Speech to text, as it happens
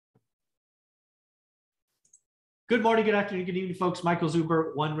Good morning, good afternoon, good evening, folks. Michael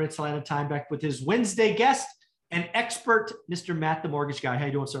Zuber, one rental at a time, back with his Wednesday guest and expert, Mr. Matt, the mortgage guy. How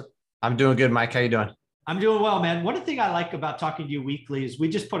you doing, sir? I'm doing good, Mike. How you doing? I'm doing well, man. One thing I like about talking to you weekly is we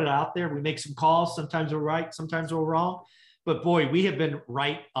just put it out there. We make some calls. Sometimes we're right, sometimes we're wrong. But boy, we have been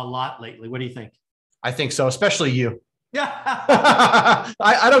right a lot lately. What do you think? I think so, especially you. Yeah.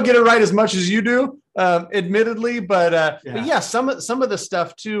 I don't get it right as much as you do, admittedly, but yeah, some of the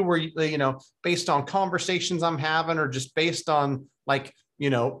stuff too, where based on conversations I'm having, or just based on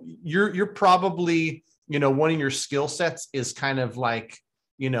you're probably one of your skill sets is kind of like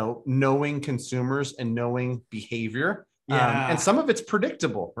knowing consumers and knowing behavior. And some of it's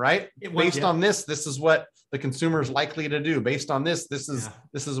predictable, right? Based on this is what the consumer is likely to do. Based on this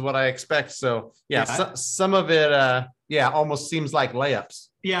is what I expect. So some of it, almost seems like layups.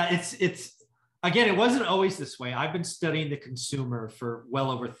 Yeah, it's again, it wasn't always this way. I've been studying the consumer for well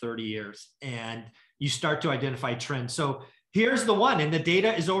over 30 years, and you start to identify trends. So here's the one, and the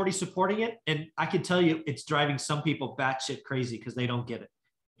data is already supporting it. And I can tell you, it's driving some people batshit crazy because they don't get it.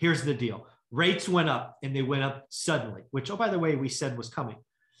 Here's the deal. Rates went up, and they went up suddenly, which, oh, by the way, we said was coming.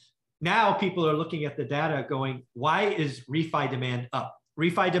 Now people are looking at the data going, why is refi demand up?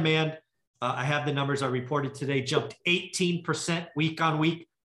 Refi demand, I have the numbers I reported today, jumped 18% week on week.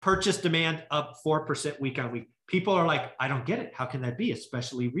 Purchase demand up 4% week on week. People are like, I don't get it. How can that be?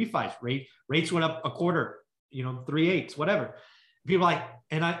 Especially refis. Rates went up a quarter, 3/8, whatever. People are like,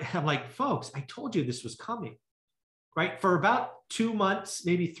 and I'm like, folks, I told you this was coming. Right? For about 2 months,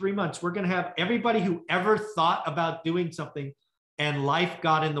 maybe 3 months, we're going to have everybody who ever thought about doing something and life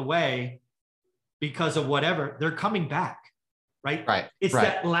got in the way because of whatever, they're coming back, right? It's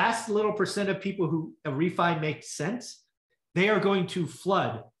that last little percent of people who a refi makes sense. They are going to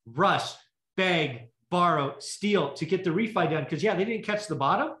flood, rush, beg, borrow, steal to get the refi done. Because they didn't catch the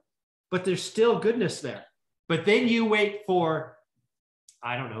bottom, but there's still goodness there. But then you wait for,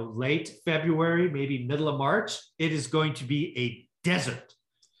 I don't know, late February, maybe middle of March, it is going to be a desert.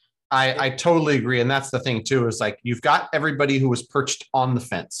 I totally agree. And that's the thing too, is like, you've got everybody who was perched on the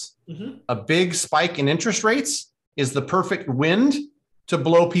fence. Mm-hmm. A big spike in interest rates is the perfect wind to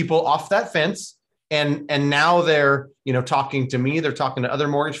blow people off that fence. And now they're, talking to me, they're talking to other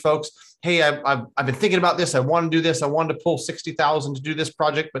mortgage folks. Hey, I've been thinking about this. I want to do this. I wanted to pull 60,000 to do this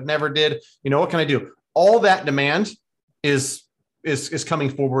project, but never did. What can I do? All that demand is coming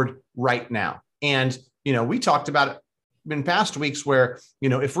forward right now. And, we talked about it in past weeks where,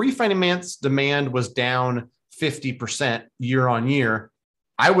 if refinance demand was down 50% year on year,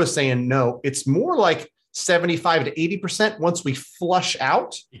 I was saying, no, it's more like 75 to 80% once we flush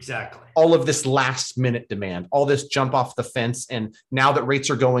out all of this last minute demand, all this jump off the fence. And now that rates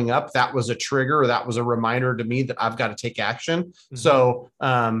are going up, that was a trigger, or that was a reminder to me that I've got to take action. Mm-hmm. So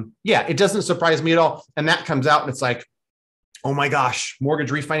it doesn't surprise me at all. And that comes out and it's like, oh my gosh, mortgage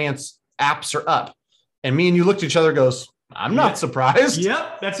refinance apps are up. And me and you looked at each other, goes, I'm not surprised.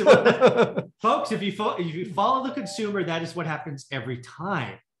 Yep. That's it. Folks, if you follow the consumer, that is what happens every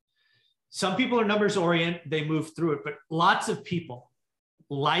time. Some people are numbers oriented, they move through it, but lots of people,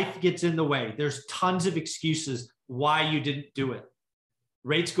 life gets in the way. There's tons of excuses why you didn't do it.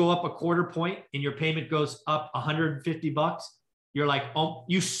 Rates go up a quarter point and your payment goes up $150. You're like, oh,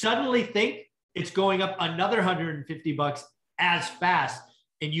 you suddenly think it's going up another $150 as fast.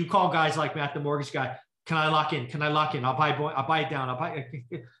 And you call guys like Matt, the mortgage guy, can I lock in? Can I lock in? I'll buy it down.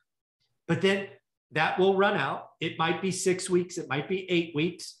 But then that will run out. It might be 6 weeks. It might be 8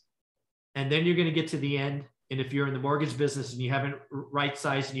 weeks. And then you're going to get to the end. And if you're in the mortgage business and you haven't right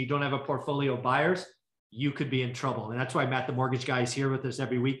sized and you don't have a portfolio of buyers, you could be in trouble. And that's why Matt, the mortgage guy, is here with us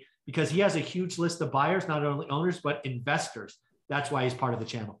every week, because he has a huge list of buyers, not only owners, but investors. That's why he's part of the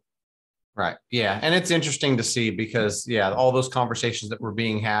channel. Right. Yeah. And it's interesting to see because, all those conversations that were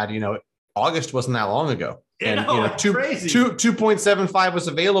being had, August wasn't that long ago. And, 2.75 was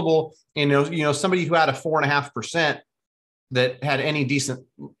available. And, somebody who had a 4.5% that had any decent,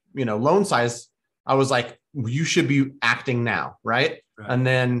 loan size, I was like, you should be acting now. Right. And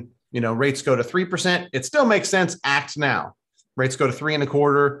then, rates go to 3%. It still makes sense. Act now. Rates go to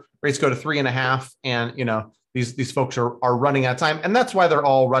 3.25, rates go to 3.5. And, these folks are running out of time. And that's why they're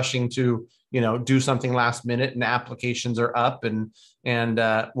all rushing to, do something last minute, and applications are up and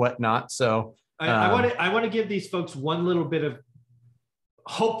whatnot. So I want to give these folks one little bit of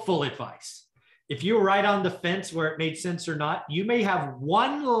hopeful advice. If you're right on the fence where it made sense or not, you may have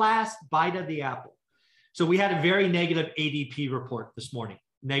one last bite of the apple. So we had a very negative ADP report this morning,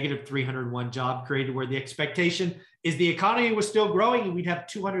 negative 301 job created, where the expectation is the economy was still growing and we'd have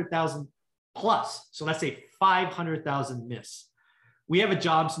 200,000 plus. So let's say 500,000 miss. we have a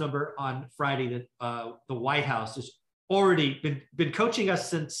jobs number on Friday that the White House has already been coaching us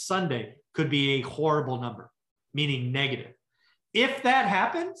since Sunday, could be a horrible number, meaning negative. If that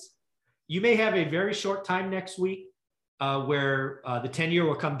happens, you may have a very short time next week where the 10-year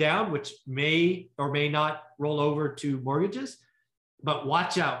will come down, which may or may not roll over to mortgages. But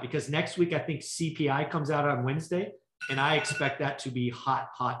watch out, because next week, I think CPI comes out on Wednesday, and I expect that to be hot,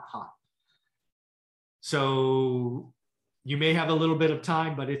 hot, hot. So you may have a little bit of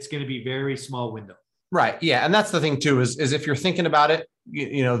time, but it's going to be very small window. Right. Yeah. And that's the thing too, is if you're thinking about it,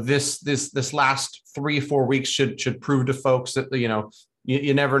 this last 3-4 weeks should prove to folks that,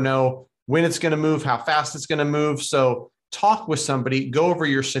 you never know when it's going to move, how fast it's going to move. So talk with somebody, go over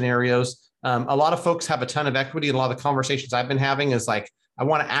your scenarios. A lot of folks have a ton of equity. And a lot of the conversations I've been having is like, I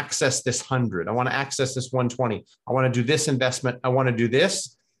want to access this 100. I want to access this 120. I want to do this investment. I want to do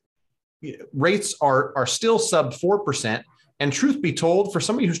this. Rates are still sub 4%. And truth be told, for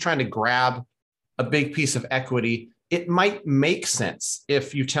somebody who's trying to grab a big piece of equity, it might make sense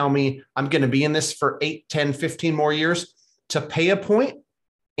if you tell me I'm going to be in this for 8, 10, 15 more years to pay a point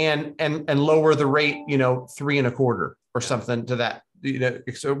and lower the rate, 3.25 or something to that.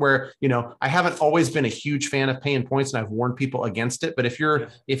 So where, I haven't always been a huge fan of paying points, and I've warned people against it. But if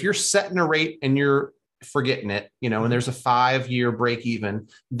you're setting a rate and you're forgetting it, and there's a 5-year break even,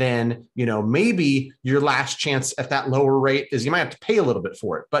 then, maybe your last chance at that lower rate is you might have to pay a little bit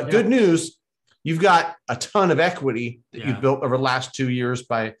for it. But good news, you've got a ton of equity that you've built over the last 2 years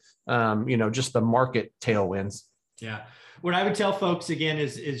by, just the market tailwinds. Yeah. What I would tell folks again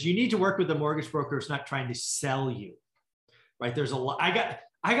is you need to work with a mortgage broker who's not trying to sell you. Right. There's a lot.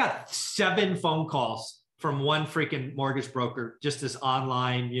 I got 7 phone calls from one freaking mortgage broker, just this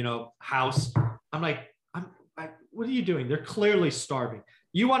online, house. I'm like, what are you doing? They're clearly starving.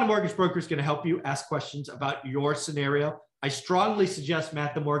 You want a mortgage broker who's going to help you ask questions about your scenario. I strongly suggest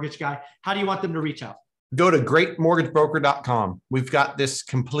Matt, the Mortgage Guy. How do you want them to reach out? Go to greatmortgagebroker.com. We've got this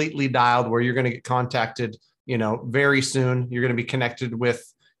completely dialed where you're going to get contacted, very soon. You're going to be connected with,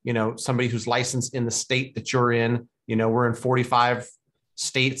 somebody who's licensed in the state that you're in. We're in 45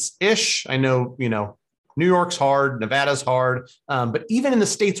 states-ish. I know, New York's hard, Nevada's hard. But even in the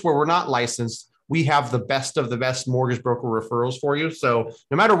states where we're not licensed, we have the best of the best mortgage broker referrals for you. So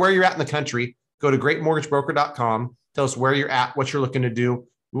no matter where you're at in the country, go to greatmortgagebroker.com. Tell us where you're at, what you're looking to do.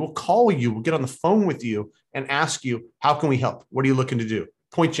 We will call you. We'll get on the phone with you and ask you, how can we help? What are you looking to do?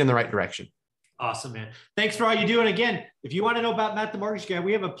 Point you in the right direction. Awesome, man. Thanks for all you do. And again, if you want to know about Matt, the Mortgage Guy,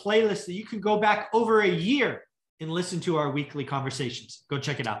 we have a playlist that you can go back over a year and listen to our weekly conversations. Go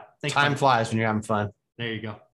check it out. Thanks. Time flies when you're having fun. There you go.